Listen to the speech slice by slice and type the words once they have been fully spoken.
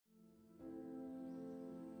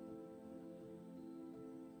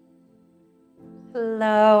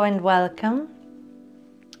Hello and welcome.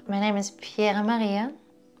 My name is Piera Maria,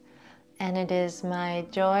 and it is my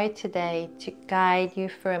joy today to guide you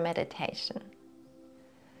through a meditation.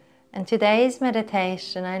 And today's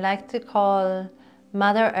meditation I like to call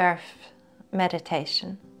Mother Earth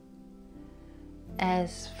meditation.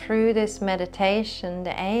 As through this meditation,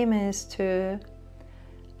 the aim is to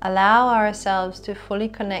allow ourselves to fully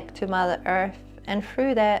connect to Mother Earth, and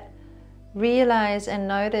through that realize and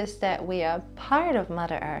notice that we are part of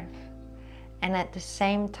Mother Earth, and at the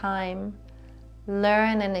same time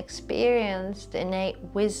learn and experience the innate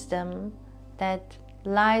wisdom that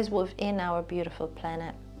lies within our beautiful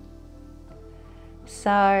planet.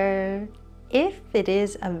 So if it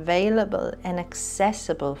is available and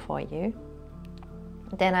accessible for you,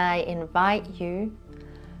 then I invite you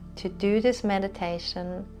to do this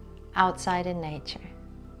meditation outside in nature.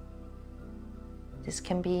 This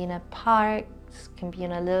can be in a park, this can be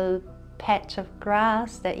in a little patch of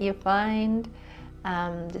grass that you find.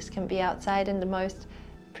 This can be outside in the most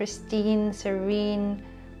pristine, serene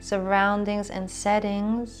surroundings and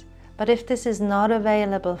settings. But if this is not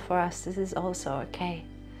available for us, this is also okay.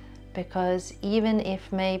 Because even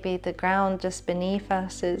if maybe the ground just beneath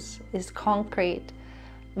us is concrete,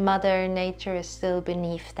 Mother Nature is still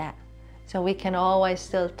beneath that. So we can always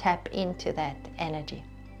still tap into that energy.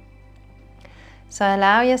 So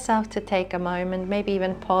allow yourself to take a moment, maybe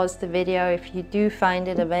even pause the video if you do find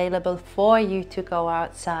it available for you to go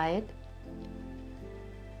outside.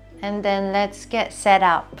 And then let's get set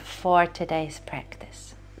up for today's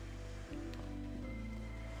practice.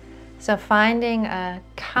 So finding a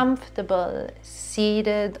comfortable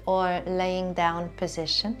seated or laying down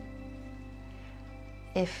position.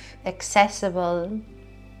 If accessible,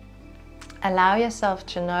 allow yourself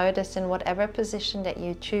to notice in whatever position that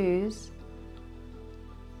you choose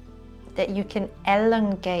that you can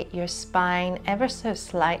elongate your spine ever so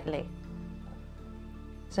slightly,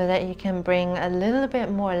 so that you can bring a little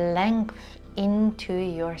bit more length into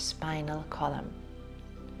your spinal column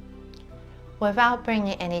without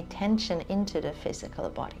bringing any tension into the physical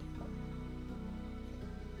body.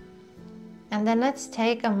 And then let's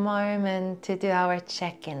take a moment to do our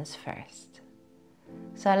check-ins first.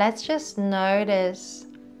 So let's just notice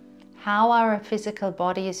how our physical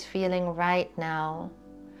body is feeling right now,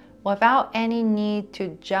 without any need to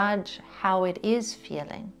judge how it is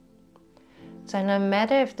feeling. So no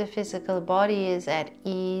matter if the physical body is at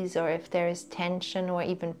ease or if there is tension or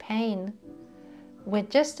even pain, we're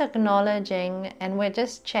just acknowledging and we're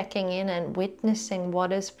just checking in and witnessing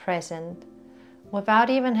what is present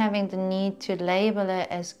without even having the need to label it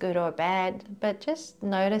as good or bad, but just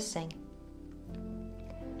noticing.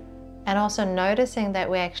 And also noticing that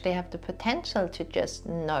we actually have the potential to just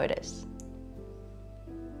notice.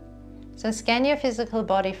 So scan your physical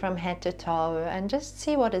body from head to toe and just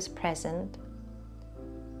see what is present.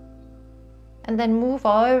 And then move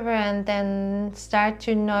over and then start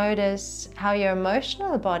to notice how your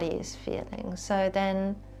emotional body is feeling. So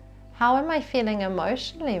then, how am I feeling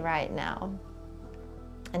emotionally right now?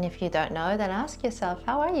 And if you don't know, then ask yourself,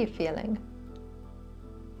 how are you feeling?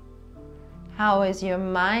 How is your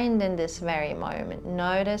mind in this very moment?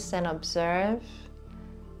 Notice and observe.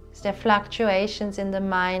 Is there fluctuations in the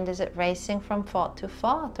mind? Is it racing from thought to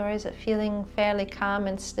thought, or is it feeling fairly calm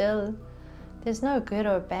and still? There's no good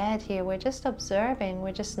or bad here. We're just observing,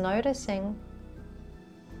 we're just noticing.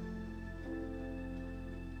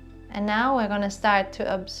 And now we're going to start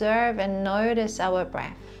to observe and notice our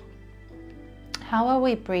breath. How are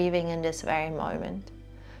we breathing in this very moment?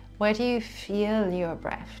 Where do you feel your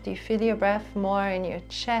breath? Do you feel your breath more in your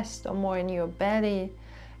chest or more in your belly?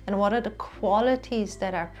 And what are the qualities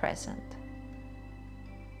that are present?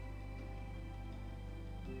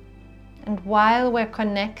 And while we're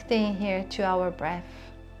connecting here to our breath,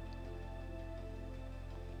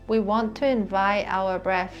 we want to invite our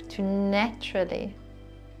breath to naturally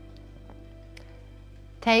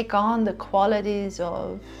take on the qualities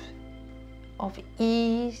of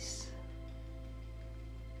ease,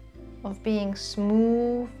 of being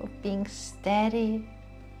smooth, of being steady,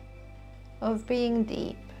 of being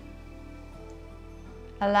deep.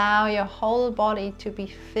 Allow your whole body to be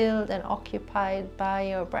filled and occupied by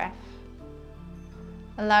your breath.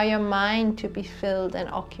 Allow your mind to be filled and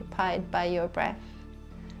occupied by your breath.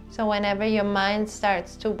 So whenever your mind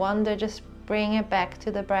starts to wander, just bring it back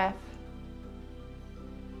to the breath.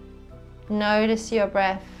 Notice your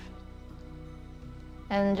breath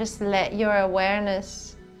and just let your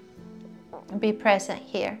awareness be present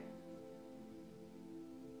here.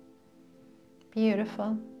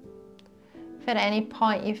 Beautiful. If at any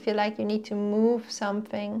point you feel like you need to move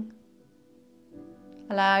something,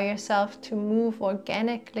 Allow yourself to move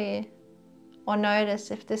organically, or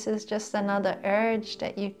notice if this is just another urge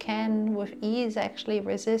that you can with ease actually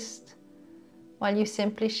resist, while you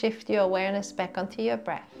simply shift your awareness back onto your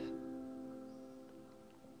breath.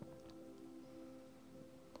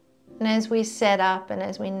 And as we set up and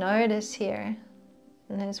as we notice here,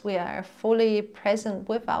 and as we are fully present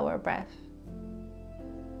with our breath,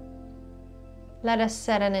 let us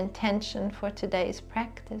set an intention for today's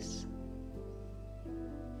practice.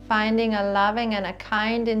 Finding a loving and a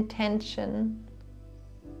kind intention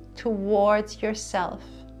towards yourself.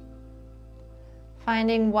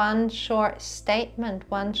 Finding one short statement,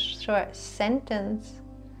 one short sentence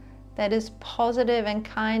that is positive and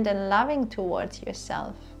kind and loving towards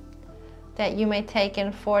yourself, that you may take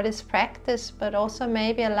in for this practice, but also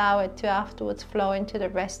maybe allow it to afterwards flow into the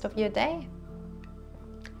rest of your day.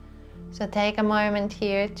 So take a moment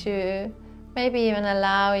here to maybe even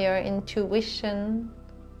allow your intuition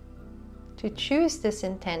to choose this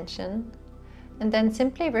intention, and then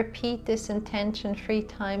simply repeat this intention 3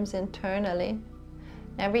 times internally.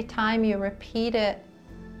 Every time you repeat it,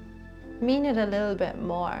 mean it a little bit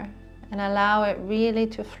more and allow it really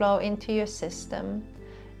to flow into your system.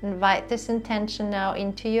 Invite this intention now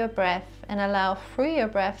into your breath and allow through your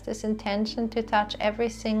breath this intention to touch every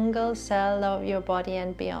single cell of your body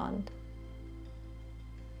and beyond.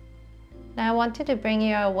 Now I want you to bring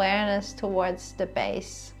your awareness towards the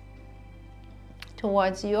base,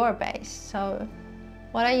 towards your base. So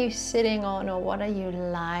what are you sitting on, or what are you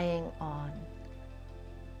lying on?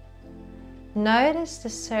 Notice the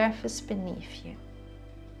surface beneath you.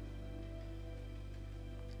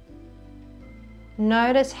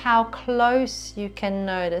 Notice how close you can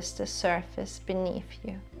notice the surface beneath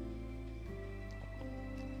you.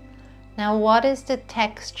 Now, what is the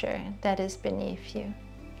texture that is beneath you?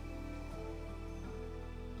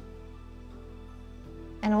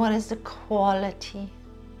 And what is the quality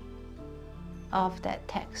of that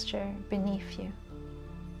texture beneath you?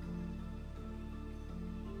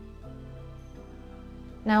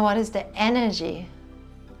 Now, what is the energy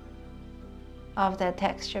of that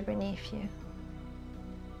texture beneath you?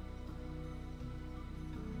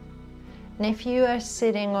 And if you are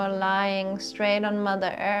sitting or lying straight on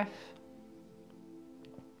Mother Earth,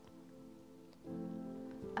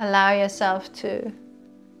 allow yourself to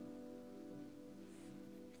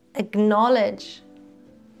acknowledge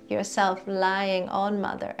yourself lying on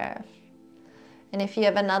Mother Earth. And if you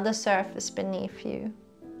have another surface beneath you,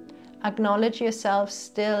 acknowledge yourself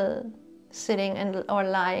still sitting or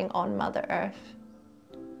lying on Mother Earth.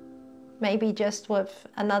 Maybe just with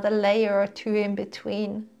another layer or 2 in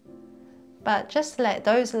between. But just let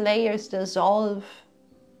those layers dissolve,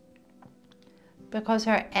 because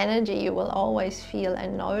her energy you will always feel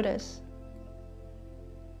and notice.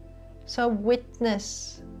 So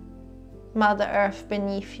witness Mother Earth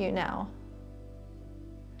beneath you now.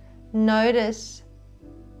 Notice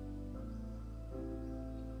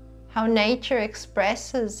how nature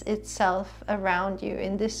expresses itself around you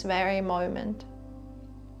in this very moment.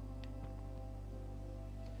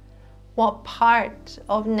 What part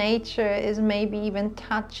of nature is maybe even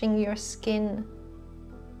touching your skin?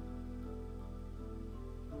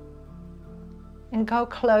 And go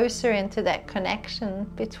closer into that connection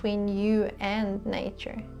between you and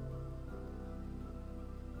nature.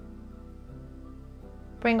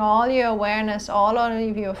 Bring all your awareness, all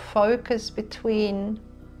of your focus between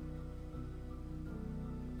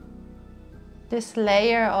this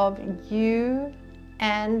layer of you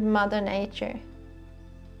and Mother Nature.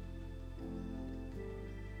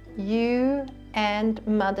 You and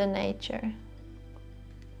Mother Nature.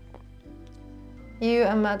 You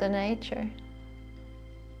and Mother Nature.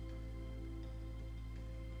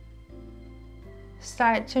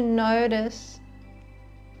 Start to notice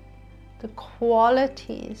the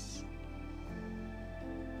qualities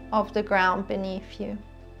of the ground beneath you.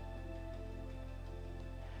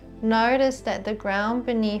 Notice that the ground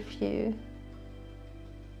beneath you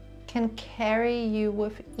can carry you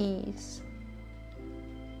with ease.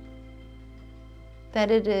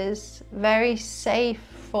 That it is very safe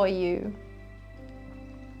for you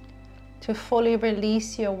to fully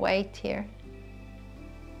release your weight here.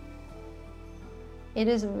 It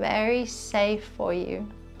is very safe for you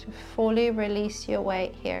to fully release your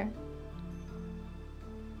weight here,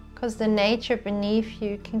 because the nature beneath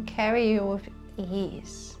you can carry you with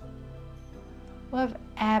ease, with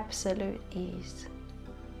absolute ease.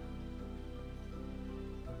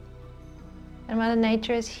 And Mother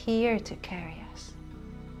Nature is here to carry us.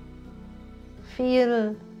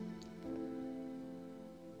 Feel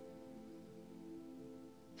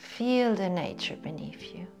the nature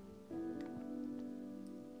beneath you.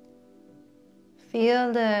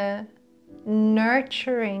 Feel the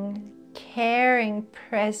nurturing, caring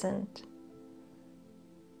presence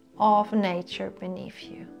of nature beneath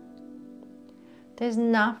you. There's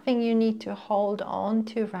nothing you need to hold on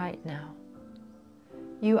to right now.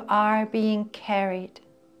 You are being carried.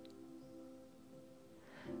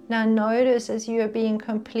 Now notice as you are being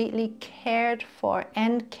completely cared for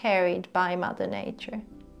and carried by Mother Nature.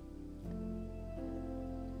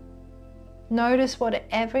 Notice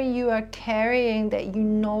whatever you are carrying that you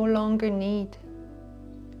no longer need.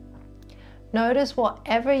 Notice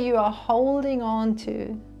whatever you are holding on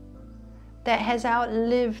to that has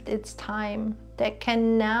outlived its time, that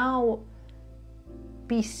can now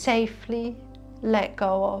be safely let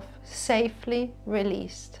go of, safely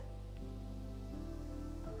released.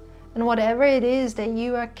 And whatever it is that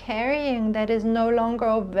you are carrying that is no longer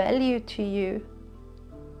of value to you,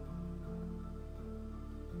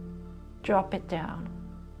 drop it down.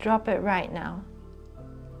 Drop it right now.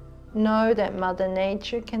 Know that Mother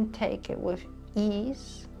Nature can take it with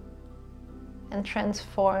ease and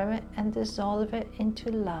transform it and dissolve it into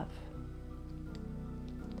love.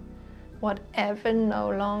 Whatever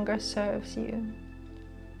no longer serves you,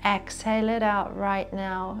 exhale it out right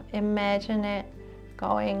now. Imagine it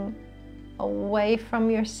going away from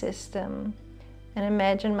your system, and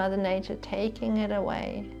imagine Mother Nature taking it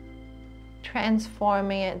away,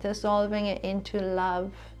 transforming it, dissolving it into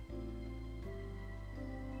love.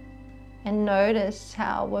 And notice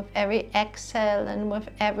how with every exhale and with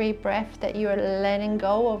every breath that you are letting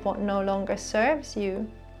go of what no longer serves you.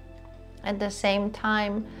 At the same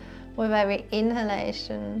time, with every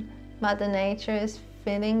inhalation, Mother Nature is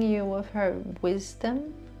filling you with her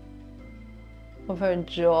wisdom, with her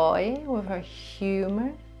joy, with her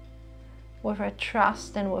humor, with her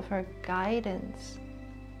trust and with her guidance.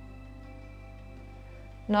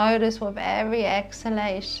 Notice with every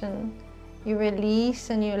exhalation, you release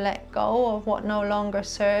and you let go of what no longer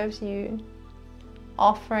serves you,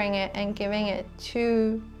 offering it and giving it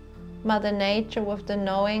to Mother Nature with the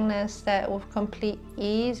knowingness that with complete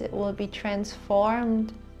ease it will be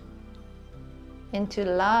transformed into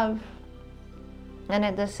love. And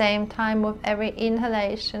at the same time, with every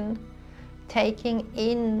inhalation, taking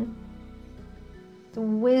in the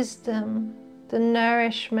wisdom, the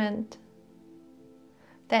nourishment,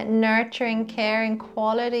 that nurturing, caring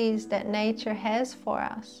qualities that nature has for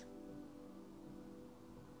us.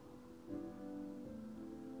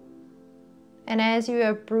 And as you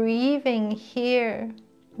are breathing here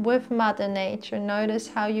with Mother Nature, notice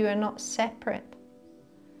how you are not separate,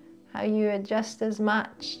 how you are just as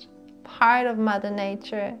much part of Mother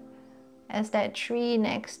Nature as that tree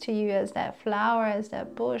next to you, as that flower, as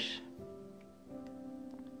that bush.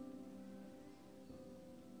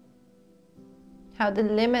 How the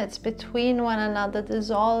limits between one another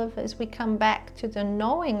dissolve as we come back to the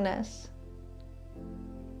knowingness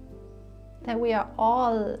that we are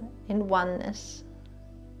all in oneness.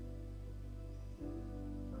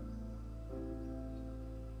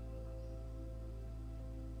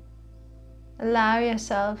 Allow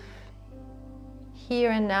yourself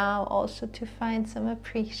here and now also to find some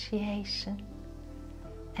appreciation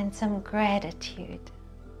and some gratitude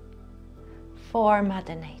for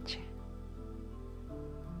Mother Nature.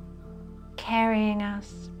 Carrying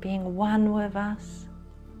us, being one with us,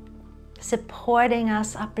 supporting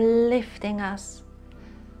us, uplifting us,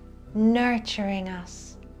 nurturing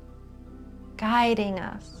us, guiding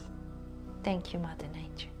us. Thank you, Mother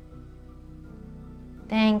Nature.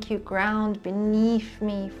 Thank you, ground beneath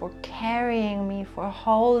me, for carrying me, for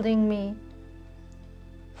holding me,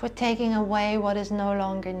 for taking away what is no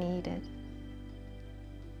longer needed.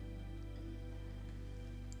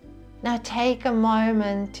 Now take a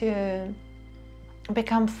moment to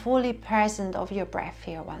become fully present of your breath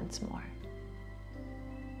here once more.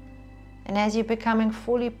 And as you're becoming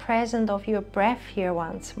fully present of your breath here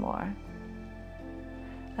once more,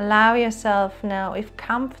 allow yourself now, if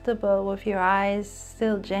comfortable, with your eyes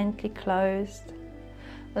still gently closed,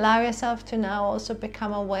 allow yourself to now also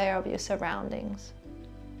become aware of your surroundings.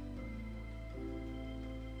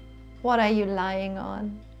 What are you lying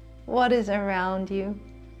on? What is around you?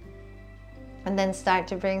 And then start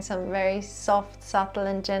to bring some very soft, subtle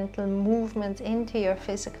and gentle movements into your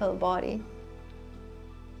physical body.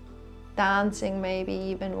 Dancing maybe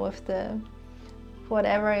even with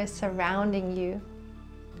whatever is surrounding you.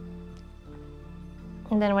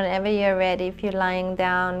 And then whenever you're ready, if you're lying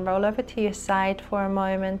down, roll over to your side for a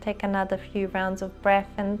moment, take another few rounds of breath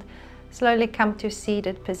and slowly come to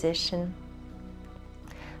seated position.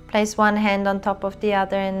 Place one hand on top of the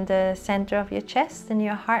other in the center of your chest, in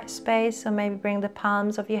your heart space, or maybe bring the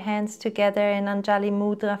palms of your hands together in Anjali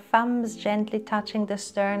Mudra, thumbs gently touching the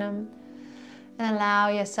sternum. And allow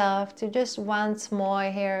yourself to just once more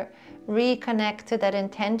here reconnect to that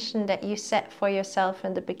intention that you set for yourself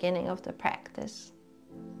in the beginning of the practice.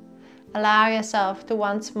 Allow yourself to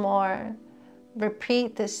once more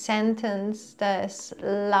repeat this sentence, this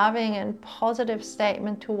loving and positive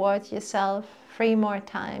statement towards yourself 3 more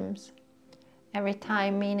times, every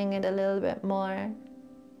time meaning it a little bit more.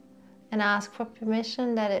 And ask for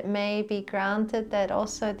permission that it may be granted that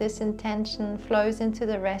also this intention flows into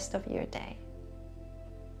the rest of your day.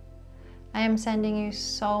 I am sending you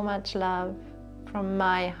so much love from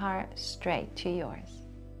my heart straight to yours.